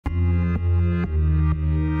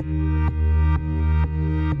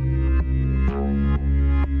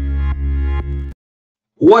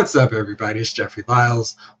What's up, everybody? It's Jeffrey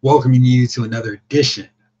Lyles, welcoming you to another edition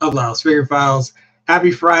of Lyles Figure Files. Happy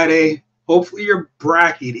Friday. Hopefully your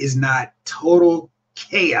bracket is not total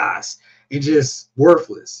chaos and just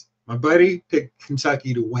worthless. My buddy picked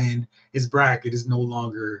Kentucky to win. His bracket is no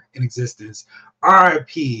longer in existence. RIP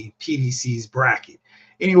PDC's bracket.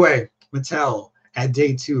 Anyway, Mattel had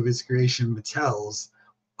day 2 of its creation, Mattel's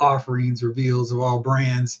offerings, reveals of all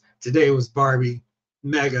brands. Today was Barbie,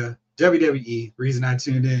 Mega, WWE, reason I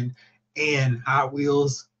tuned in, and Hot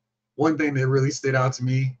Wheels. One thing that really stood out to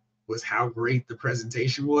me was how great the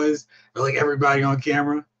presentation was. Like everybody on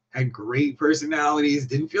camera had great personalities,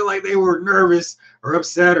 didn't feel like they were nervous or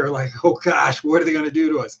upset or like, oh gosh, what are they going to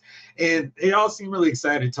do to us? And they all seemed really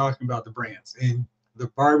excited talking about the brands. And the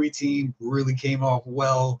Barbie team really came off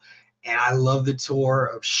well. And I love the tour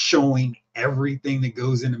of showing everything that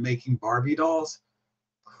goes into making Barbie dolls.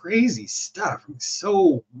 Crazy stuff,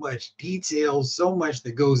 so much detail, so much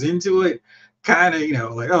that goes into it. Kind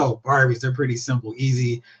of, like, oh, Barbies, they're pretty simple,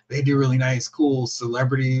 easy. They do really nice, cool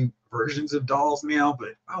celebrity versions of dolls now,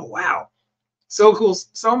 but oh wow, so cool,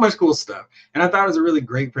 so much cool stuff. And I thought it was a really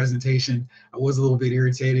great presentation. I was a little bit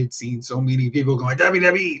irritated seeing so many people going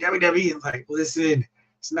WWE, WWE. It's like, listen,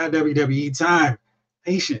 it's not WWE time.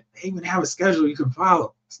 Patient, they even have a schedule you can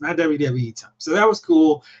follow. It's not WWE time. So that was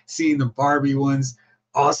cool seeing the Barbie ones.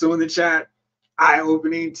 Also in the chat,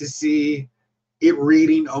 eye-opening to see it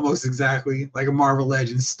reading almost exactly like a Marvel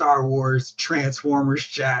Legends, Star Wars, Transformers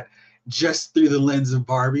chat, just through the lens of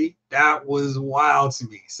Barbie. That was wild to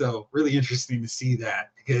me. So really interesting to see that,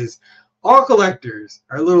 because all collectors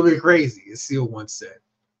are a little bit crazy, as Seal once said.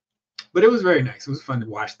 But it was very nice. It was fun to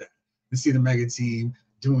watch that and see the Mega team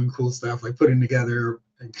doing cool stuff, like putting together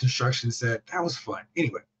a construction set. That was fun.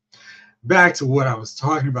 Anyway, back to what I was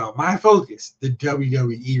talking about. My focus, the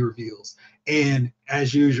WWE reveals. And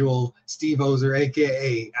as usual, Steve Ozer,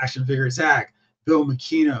 aka Action Figure Attack, Bill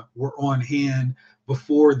McKenna were on hand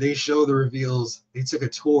before they show the reveals. They took a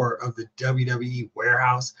tour of the WWE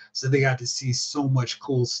warehouse, so they got to see so much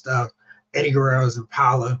cool stuff. Eddie Guerrero's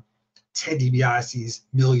Impala, Ted DiBiase's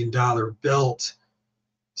 $1 million belt,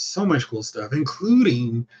 so much cool stuff,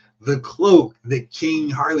 including the cloak that King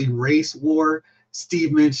Harley Race wore.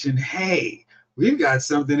 Steve mentioned, hey, we've got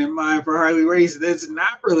something in mind for Harley Race that's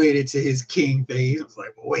not related to his king phase. I was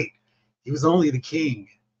like, well, wait, he was only the king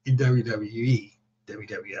in WWE,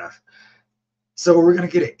 WWF. So we're going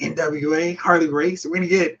to get an NWA Harley Race. We're going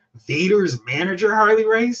to get Vader's manager Harley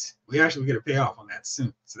Race. We actually get a payoff on that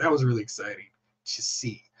soon. So that was really exciting to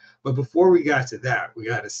see. But before we got to that, we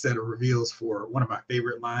got a set of reveals for one of my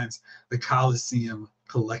favorite lines, the Coliseum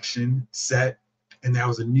collection set. And that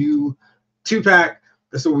was a new 2-pack.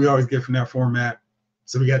 That's what we always get from that format.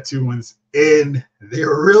 So we got 2 ones, and they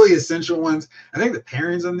were really essential ones. I think the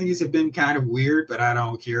pairings on these have been kind of weird, but I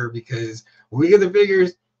don't care, because when we get the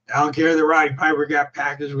figures, I don't care that Roddy Piper got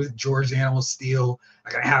packaged with George Animal Steel. I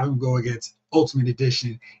gotta have him go against Ultimate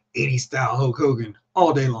Edition 80s style Hulk Hogan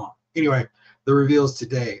all day long. Anyway, the reveals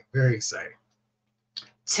today, very exciting.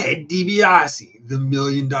 Ted DiBiase, the $1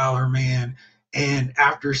 million man, and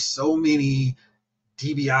after so many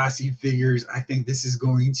DiBiase figures, I think this is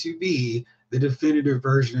going to be the definitive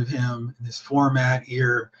version of him in this format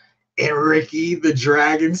here. And Ricky the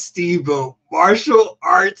Dragon Steamboat, martial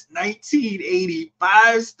arts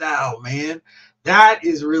 1985 style, man. That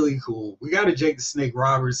is really cool. We got a Jake the Snake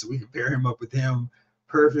Roberts, so we can pair him up with him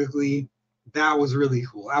perfectly. That was really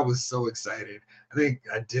cool. I was so excited. I think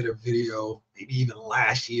I did a video maybe even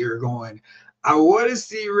last year going, I want to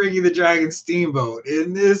see Ricky the Dragon Steamboat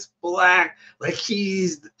in this black, like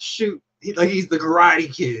he's the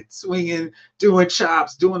Karate Kid, swinging, doing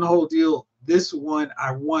chops, doing the whole deal. This one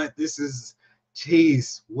I want. This is,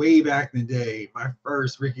 geez, way back in the day, my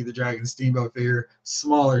first Ricky the Dragon Steamboat figure,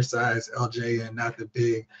 smaller size LJN, not the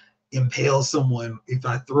big impale someone if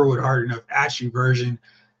I throw it hard enough at you version.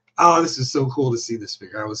 Oh, this is so cool to see this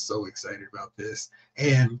figure. I was so excited about this.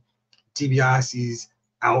 And DiBiase's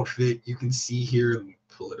outfit, you can see here. Let me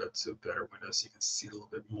pull it up to a better window so you can see a little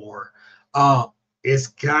bit more. It's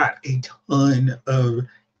got a ton of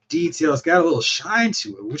detail. It's got a little shine to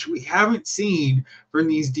it, which we haven't seen from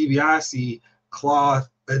these DiBiase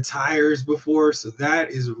cloth attires before. So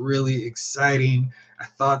that is really exciting. I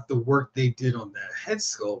thought the work they did on the head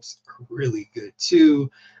sculpts are really good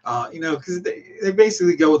too. Because they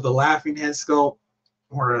basically go with the laughing head sculpt,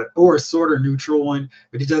 or a sort of neutral one,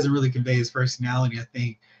 but it doesn't really convey his personality. I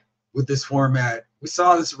think with this format, we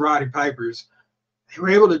saw this Roddy Piper's. They were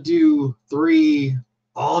able to do 3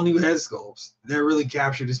 all new head sculpts that really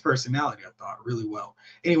captured his personality, I thought, really well.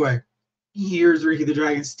 Anyway, here's Ricky the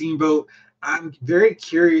Dragon Steamboat. I'm very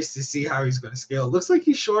curious to see how he's going to scale. Looks like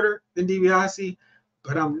he's shorter than DiBiase,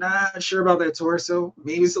 but I'm not sure about that torso.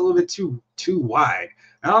 Maybe it's a little bit too wide.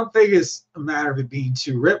 I don't think it's a matter of it being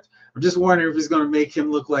too ripped. I'm just wondering if it's going to make him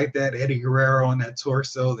look like that Eddie Guerrero on that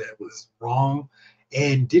torso that was wrong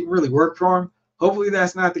and didn't really work for him. Hopefully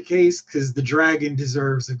that's not the case, because the Dragon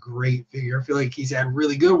deserves a great figure. I feel like he's had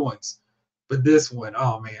really good ones. But this one,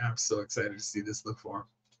 oh man, I'm so excited to see this look for him.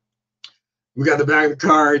 We got the back of the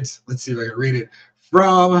cards. Let's see if I can read it.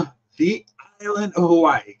 From the island of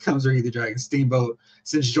Hawaii comes Ricky the Dragon Steamboat.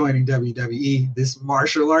 Since joining WWE, this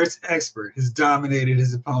martial arts expert has dominated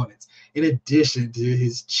his opponents. In addition to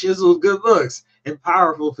his chiseled good looks and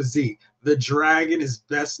powerful physique, the Dragon is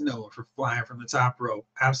best known for flying from the top rope.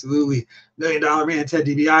 Absolutely. $1 Million Man Ted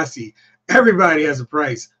DiBiase. Everybody has a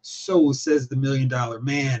price. So says the $1 Million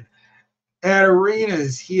Man. At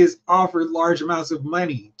arenas, he has offered large amounts of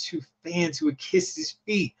money to fans who would kiss his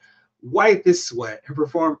feet, wipe his sweat, and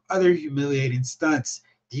perform other humiliating stunts.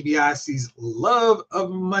 DiBiase's love of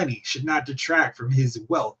money should not detract from his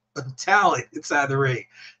wealth of talent inside the ring.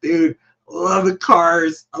 Dude, love the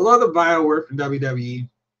cars. I love the bio work from WWE.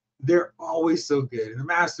 They're always so good. In the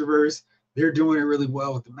Masterverse, they're doing it really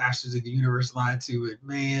well with the Masters of the Universe line to it.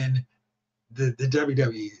 Man, the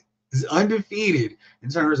WWE is undefeated in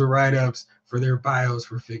terms of write-ups for their bios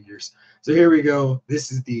for figures. So here we go.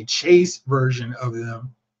 This is the Chase version of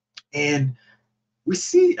them. And we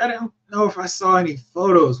see, I don't know if I saw any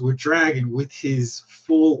photos with Dragon with his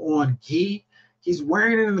full-on gi. He's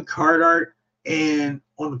wearing it in the card art and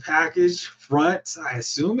on the package front. So I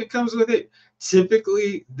assume it comes with it.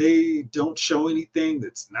 Typically, they don't show anything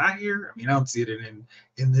that's not here. I mean, I don't see it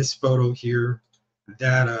in this photo here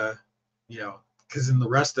that, because in the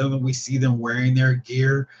rest of them, we see them wearing their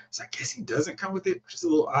gear. So I guess he doesn't come with it, which is a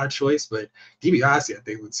little odd choice. But DiBiase, I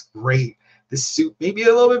think, looks great. This suit may be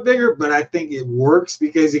a little bit bigger, but I think it works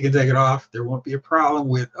because he can take it off. There won't be a problem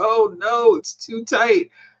with, oh, no, it's too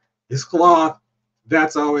tight. His cloth,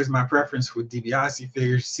 that's always my preference with DiBiase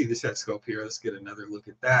figures. See the set scope here. Let's get another look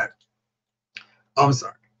at that. Oh, I'm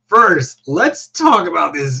sorry. First, let's talk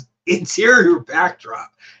about this interior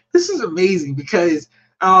backdrop. This is amazing because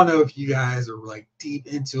I don't know if you guys are like deep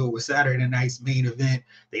into it with Saturday Night's Main Event.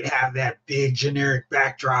 They'd have that big generic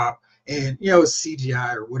backdrop and,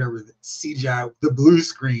 CGI or whatever, the CGI, the blue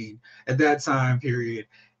screen at that time period.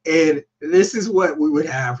 And this is what we would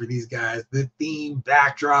have for these guys. The theme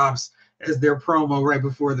backdrops as their promo right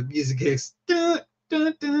before the music hits. Dun,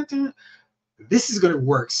 dun, dun, dun. This is going to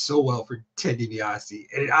work so well for Ted DiBiase,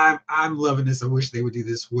 and I'm loving this. I wish they would do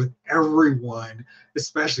this with everyone,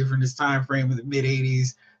 especially from this time frame of the mid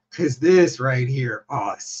 '80s, because this right here,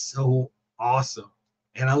 oh, it's so awesome,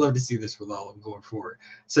 and I love to see this with all of them going forward.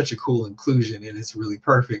 Such a cool inclusion, and it's really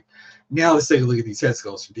perfect. Now let's take a look at these head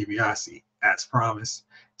sculpts from DiBiase, as promised.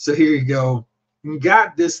 So here you go. You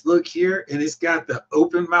got this look here, and it's got the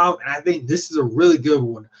open mouth, and I think this is a really good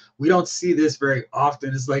one. We don't see this very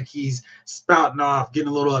often. It's like he's spouting off, getting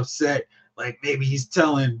a little upset, like maybe he's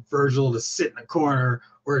telling Virgil to sit in the corner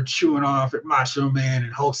or chewing off at Macho Man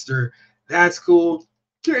and Hulkster. That's cool.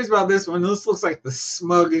 Curious about this one. This looks like the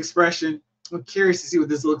smug expression. I'm curious to see what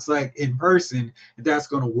this looks like in person, if that's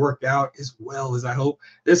going to work out as well as I hope.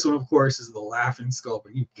 This one, of course, is the laughing sculpt,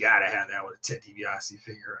 and you got to have that with a Ted DiBiase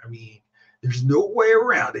figure. I mean, there's no way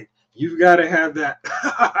around it. You've got to have that.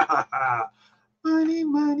 Money,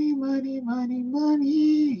 money, money, money,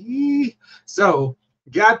 money. So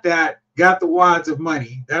got that. Got the wads of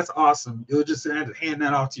money. That's awesome. You'll just have to hand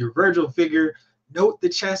that off to your Virgil figure. Note the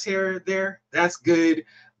chest hair there. That's good.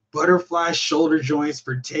 Butterfly shoulder joints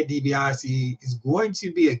for Ted DiBiase is going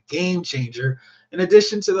to be a game changer. In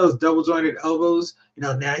addition to those double jointed elbows,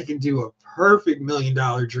 now he can do a perfect $1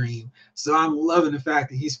 Million Dream. So I'm loving the fact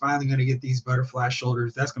that he's finally going to get these butterfly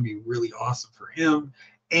shoulders. That's going to be really awesome for him.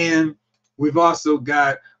 And we've also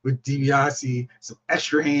got with DiBiase some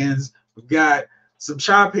extra hands. We've got some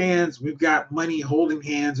chop hands. We've got money holding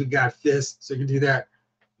hands. We've got fists. So you can do that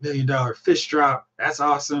 $1 Million fist drop. That's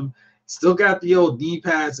awesome. Still got the old knee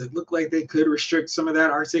pads that look like they could restrict some of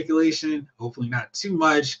that articulation. Hopefully not too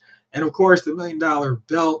much. And of course, the $1 Million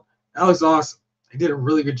belt. That was awesome. They did a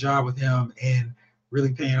really good job with him and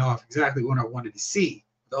really paying off exactly what I wanted to see.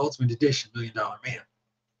 The Ultimate Edition $1 Million Man.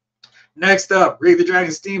 Next up, Ricky the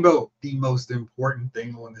Dragon Steamboat, the most important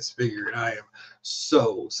thing on this figure, and I am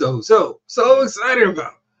so excited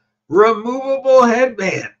about. Removable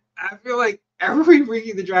headband. I feel like every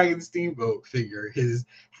Ricky the Dragon Steamboat figure has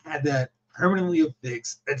had that permanently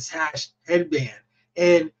affixed, attached headband.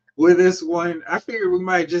 And with this one, I figured we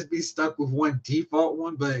might just be stuck with one default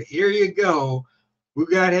one, but here you go. We've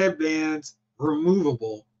got headbands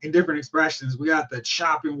removable, in different expressions. We got the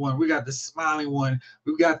chopping one, we got the smiling one,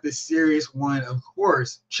 we've got the serious one, of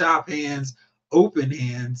course, chop hands, open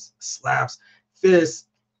hands, slaps, fists.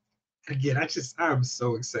 Again, I'm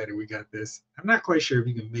so excited we got this. I'm not quite sure if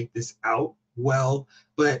you can make this out well,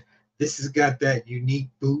 but this has got that unique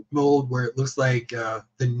boot mold where it looks like the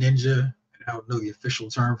ninja. I don't know the official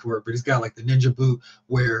term for it, but it's got like the ninja boot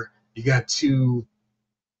where you got two,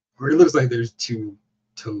 where it looks like there's two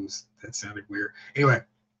toes. That sounded weird. Anyway,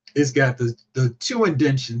 it's got the two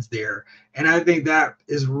indentions there, and I think that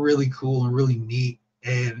is really cool and really neat.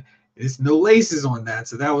 And there's no laces on that,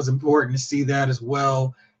 so that was important to see that as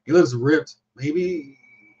well. It looks ripped. Maybe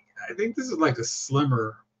I think this is like a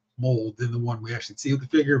slimmer mold than the one we actually see with the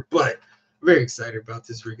figure, but I'm very excited about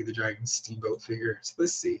this Ricky the Dragon Steamboat figure. So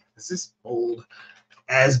let's see. Is this mold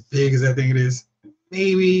as big as I think it is?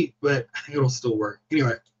 Maybe, but I think it'll still work.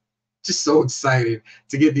 Anyway, just so excited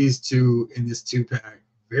to get these two in this 2-pack.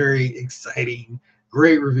 Very exciting.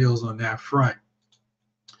 Great reveals on that front.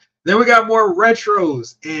 Then we got more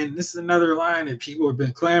retros, and this is another line that people have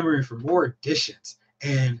been clamoring for more editions.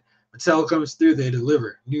 And Mattel comes through, they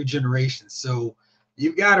deliver new generations. So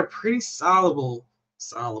you've got a pretty sizable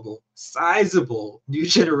new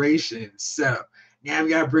generation setup. Now we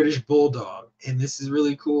got British Bulldog, and this is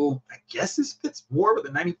really cool. I guess this fits more with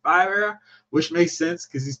the 95 era, which makes sense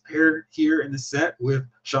because he's paired here in the set with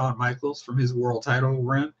Shawn Michaels from his world title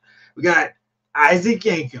run. We got Isaac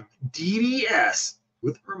Yankem, DDS,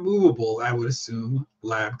 with removable, I would assume,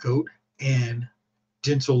 lab coat and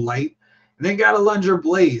dental light. And then got a Lunger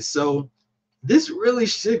Blaze. So this really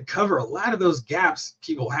should cover a lot of those gaps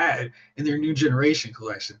people had in their new generation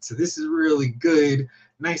collection. So this is really good.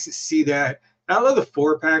 Nice to see that. I love the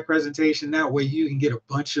 4-pack presentation. That way you can get a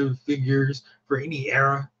bunch of figures for any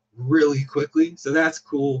era really quickly. So that's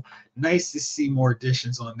cool. Nice to see more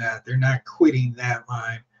additions on that. They're not quitting that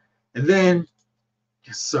line. And then,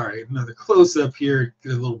 sorry, another close-up here.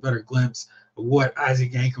 Get a little better glimpse of what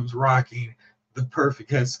Isaac Yankem's rocking. The perfect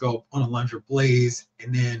head sculpt on a Lunger Blaze.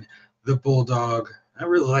 And then the Bulldog. I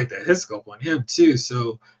really like that head sculpt on him too.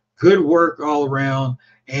 So good work all around.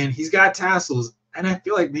 And he's got tassels. And I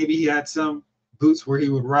feel like maybe he had some boots where he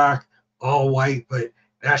would rock all white, but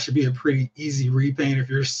that should be a pretty easy repaint if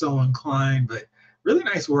you're so inclined. But really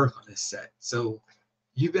nice work on this set. So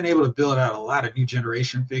you've been able to build out a lot of new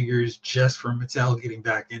generation figures just from Mattel getting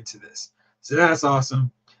back into this. So that's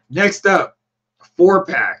awesome. Next up, a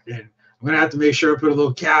 4-pack. And I'm going to have to make sure I put a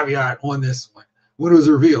little caveat on this one. When it was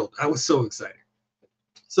revealed, I was so excited.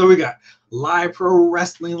 So we got Live Pro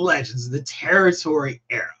Wrestling Legends, the Territory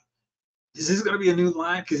era. Is this going to be a new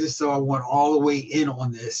line? Because if so, I want all the way in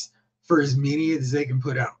on this for as many as they can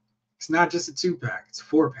put out. It's not just a 2-pack, it's a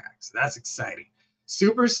 4-pack. So that's exciting.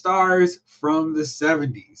 Superstars from the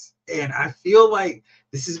 70s. And I feel like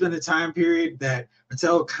this has been a time period that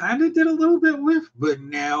Mattel kind of did a little bit with, but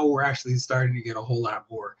now we're actually starting to get a whole lot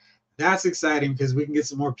more. That's exciting because we can get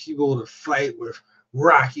some more people to fight with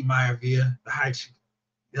Rocky Maivia, the High Chief,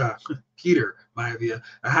 Peter Maivia,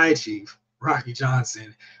 the High Chief, Rocky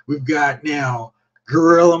Johnson. We've got now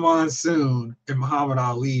Gorilla Monsoon and Muhammad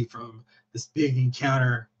Ali from this big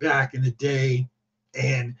encounter back in the day.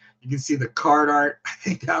 And you can see the card art. I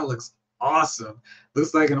think that looks awesome.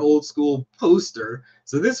 Looks like an old school poster.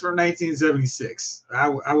 So this is from 1976.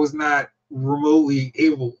 I was not remotely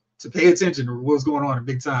able to pay attention to what was going on in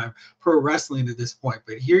big time pro wrestling at this point.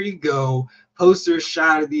 But here you go. Poster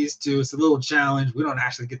shot of these two. It's a little challenge. We don't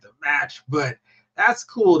actually get the match, but that's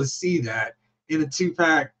cool to see that in a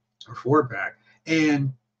 2-pack or 4-pack.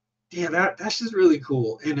 And yeah, that's just really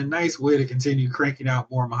cool and a nice way to continue cranking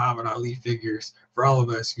out more Muhammad Ali figures for all of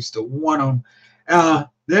us who still want them.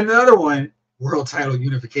 Then another one, world title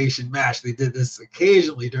unification match. They did this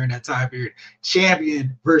occasionally during that time period.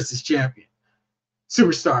 Champion versus champion.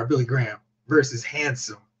 Superstar Billy Graham versus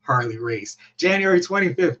handsome Harley Race. January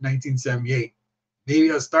 25th, 1978. Maybe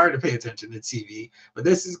I'll start to pay attention to TV, but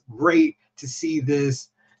this is great to see this.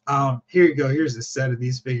 Here you go. Here's a set of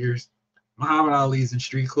these figures. Muhammad Ali's in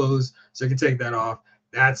street clothes, so you can take that off.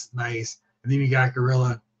 That's nice. And then you got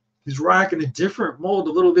Gorilla. He's rocking a different mold,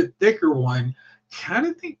 a little bit thicker one. Kind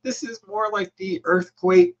of think this is more like the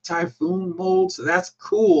Earthquake Typhoon mold, so that's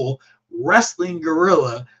cool. Wrestling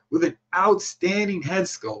Gorilla with an outstanding head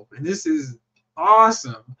sculpt, and this is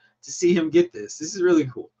awesome to see him get this. This is really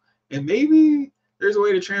cool. And maybe there's a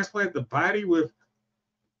way to transplant the body with,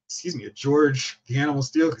 a George the Animal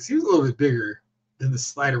Steel, because he was a little bit bigger than the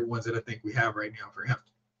slider ones that I think we have right now for him.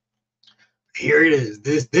 Here it is.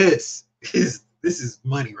 This is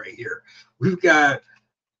money right here. We've got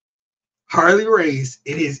Harley Race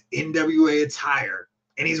in his NWA attire,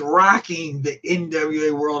 and he's rocking the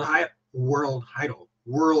NWA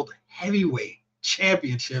World Heavyweight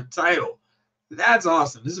Championship title. That's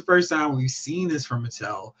awesome. This is the first time we've seen this from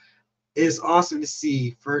Mattel. It's awesome to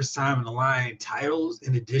see first time in the line titles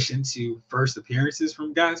in addition to first appearances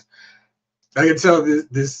from guys. I can tell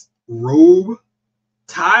this robe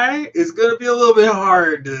tie is going to be a little bit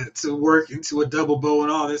hard to work into a double bow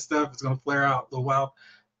and all this stuff. It's going to flare out a while.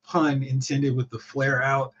 Pun intended with the flare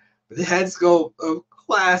out. But the head sculpt of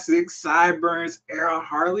classic sideburns era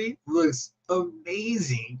Harley looks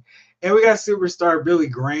amazing. And we got superstar Billy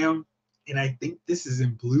Graham. And I think this is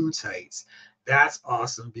in blue tights. That's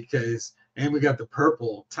awesome because, and we got the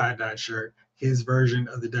purple tie-dye shirt, his version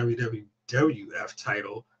of the WWF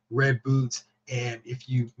title, red boots. And if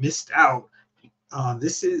you missed out,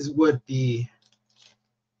 this is what the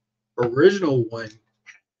original one.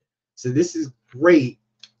 So this is great.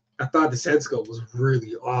 I thought this head sculpt was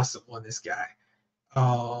really awesome on this guy.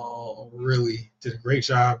 Really did a great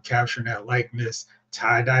job capturing that likeness.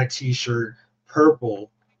 Tie-dye t-shirt,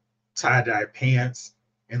 purple tie-dye pants,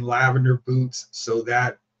 and lavender boots, so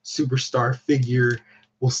that superstar figure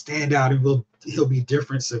will stand out and he'll be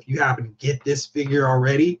different. So if you happen to get this figure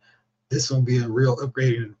already, this will be a real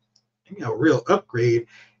upgrade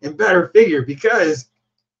and better figure, because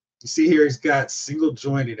you see here he's got single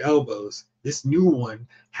jointed elbows. This new one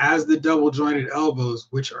has the double jointed elbows,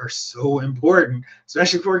 which are so important,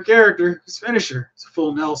 especially for a character whose finisher is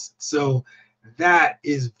full Nelson. So that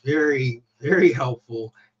is very, very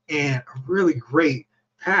helpful and a really great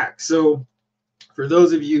pack. So for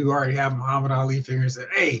those of you who already have Muhammad Ali figures, that,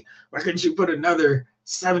 hey, why couldn't you put another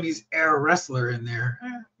 70s era wrestler in there?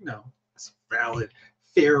 No, that's a valid,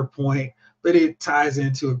 fair point, but it ties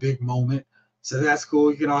into a big moment. So that's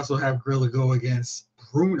cool. You can also have Gorilla go against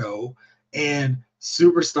Bruno, and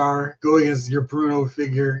Superstar go against your Bruno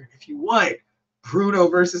figure if you want. Bruno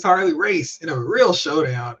versus Harley Race in a real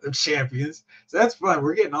showdown of champions. So that's fun.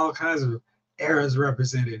 We're getting all kinds of eras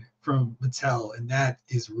represented from Mattel, and that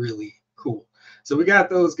is really cool. So we got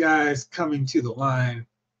those guys coming to the line.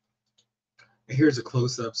 And here's a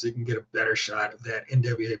close-up so you can get a better shot of that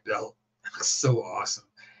NWA belt. It looks so awesome.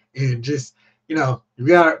 And just, you know, we've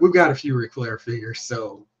got a few Ric Flair figures,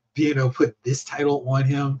 so being able to put this title on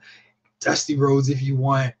him, Dusty Rhodes if you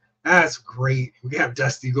want, that's great. We have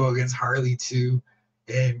Dusty go against Harley too.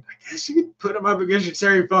 And I guess you could put him up against your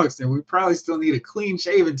Terry Funks, and we probably still need a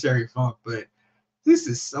clean-shaven Terry Funk, but this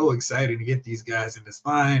is so exciting to get these guys in this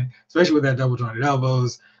line, especially with that double-jointed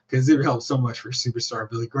elbows, because it would help so much for superstar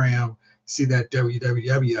Billy Graham. See that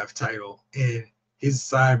WWF title and his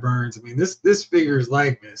sideburns. I mean, this figure's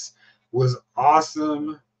likeness was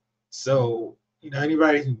awesome. So, you know,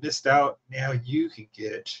 anybody who missed out, now you can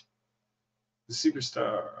get the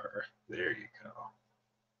superstar. There you go.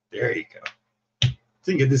 There you go.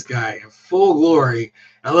 To get this guy in full glory.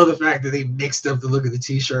 I love the fact that they mixed up the look of the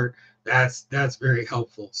t-shirt. That's very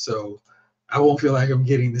helpful. So I won't feel like I'm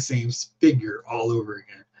getting the same figure all over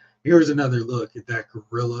again. Here's another look at that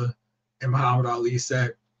Gorilla and Muhammad Ali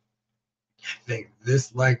set. I think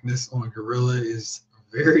this likeness on Gorilla is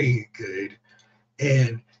very good.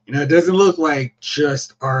 And, you know, it doesn't look like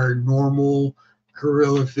just our normal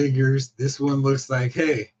Gorilla figures. This one looks like,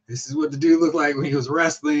 hey, this is what the dude looked like when he was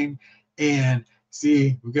wrestling. And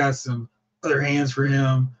see, we got some other hands for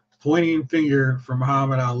him. Pointing finger for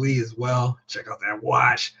Muhammad Ali as well. Check out that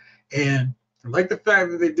watch. And I like the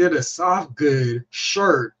fact that they did a soft good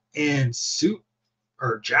shirt and suit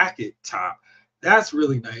or jacket top. That's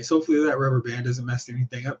really nice. Hopefully that rubber band doesn't mess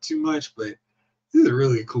anything up too much, but this is a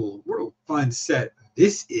really cool, real fun set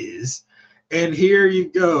this is. And here you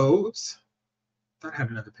go. Oops. Thought I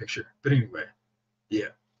had another picture, but anyway. Yeah.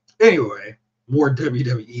 Anyway, more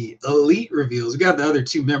WWE Elite reveals. We got the other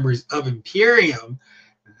two members of Imperium.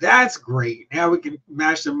 That's great. Now we can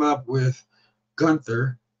match them up with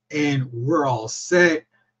Gunther, and we're all set.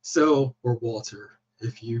 So, or Walter,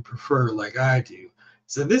 if you prefer, like I do.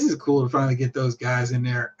 So this is cool to finally get those guys in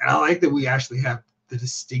there. And I like that we actually have the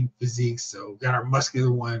distinct physiques. So got our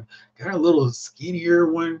muscular one, got a little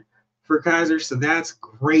skinnier one for Kaiser. So that's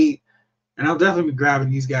great. And I'll definitely be grabbing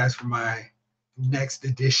these guys for my next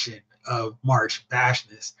edition of March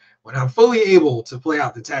Bashness when I'm fully able to play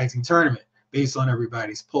out the tag team tournament based on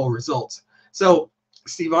everybody's poll results. So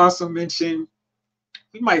Steve also mentioned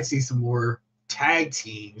we might see some more tag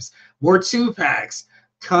teams, more 2-packs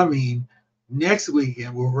coming next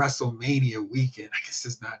weekend with WrestleMania weekend. I guess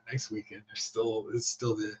it's not next weekend. It's still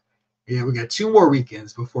we got 2 more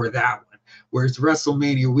weekends before that one, where it's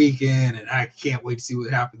WrestleMania weekend, and I can't wait to see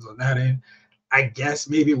what happens on that end. I guess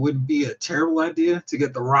maybe it wouldn't be a terrible idea to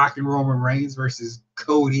get The Rock and Roman Reigns versus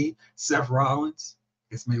Cody, Seth Rollins.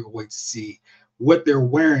 guess maybe we'll wait to see what they're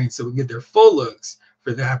wearing so we get their full looks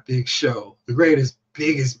for that big show. The greatest,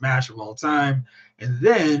 biggest match of all time. And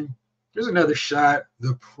then there's another shot,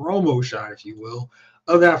 the promo shot, if you will,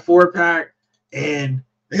 of that 4-pack. And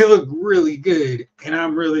they look really good. And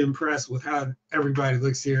I'm really impressed with how everybody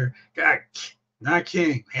looks here. Got not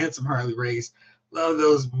King, handsome Harley Race. Love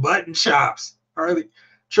those button chops. Harley,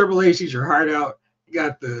 Triple H, eat your heart out. You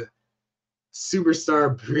got the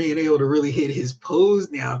superstar being able to really hit his pose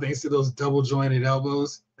now thanks to those double jointed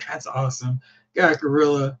elbows. That's awesome. Got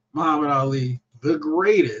Gorilla, Muhammad Ali, the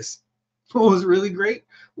greatest. What was really great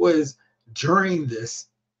was during this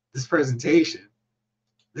presentation,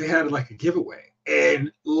 they had like a giveaway,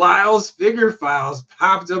 and Lyle's figure files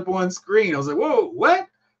popped up on screen. I was like, whoa, what?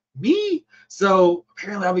 Me? So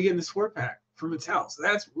apparently I'll be getting this 4-pack from Mattel. So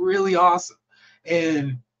that's really awesome.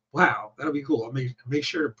 And wow, that'll be cool. I'll make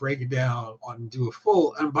sure to break it down and do a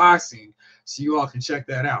full unboxing so you all can check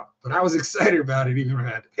that out. But I was excited about it even if I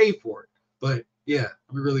had to pay for it. But yeah,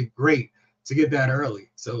 it'll be really great to get that early.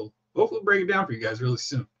 So hopefully we'll break it down for you guys really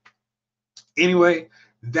soon. Anyway,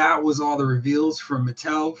 that was all the reveals from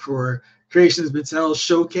Mattel for Creations Mattel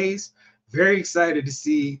Showcase. Very excited to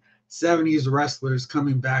see 70s wrestlers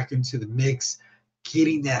coming back into the mix,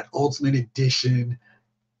 getting that Ultimate Edition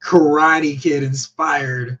Karate Kid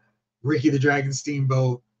inspired Ricky the Dragon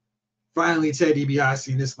Steamboat. Finally, Ted DiBiase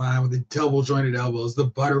in this line with the double jointed elbows, the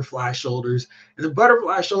butterfly shoulders. And the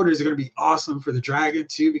butterfly shoulders are going to be awesome for the Dragon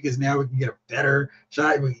too, because now we can get a better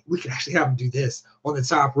shot. We can actually have him do this on the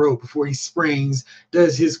top rope before he springs,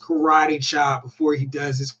 does his karate chop, before he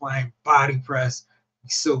does his flying body press.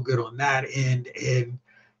 He's so good on that end. And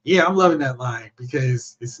yeah, I'm loving that line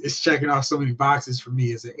because it's checking off so many boxes for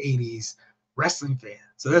me as an 80s wrestling fan.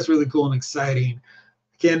 So that's really cool and exciting.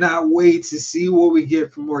 Cannot wait to see what we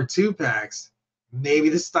get for more 2-packs. Maybe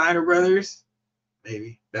the Steiner brothers.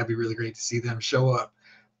 Maybe. That'd be really great to see them show up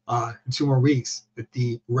in 2 more weeks at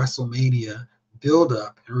the WrestleMania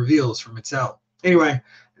build-up and reveals from Mattel. Anyway,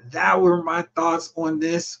 that were my thoughts on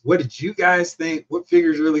this. What did you guys think? What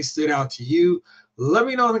figures really stood out to you? Let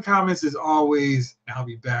me know in the comments as always. I'll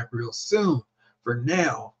be back real soon. For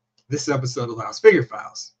now, this episode of Loud's Figure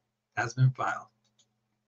Files has been filed.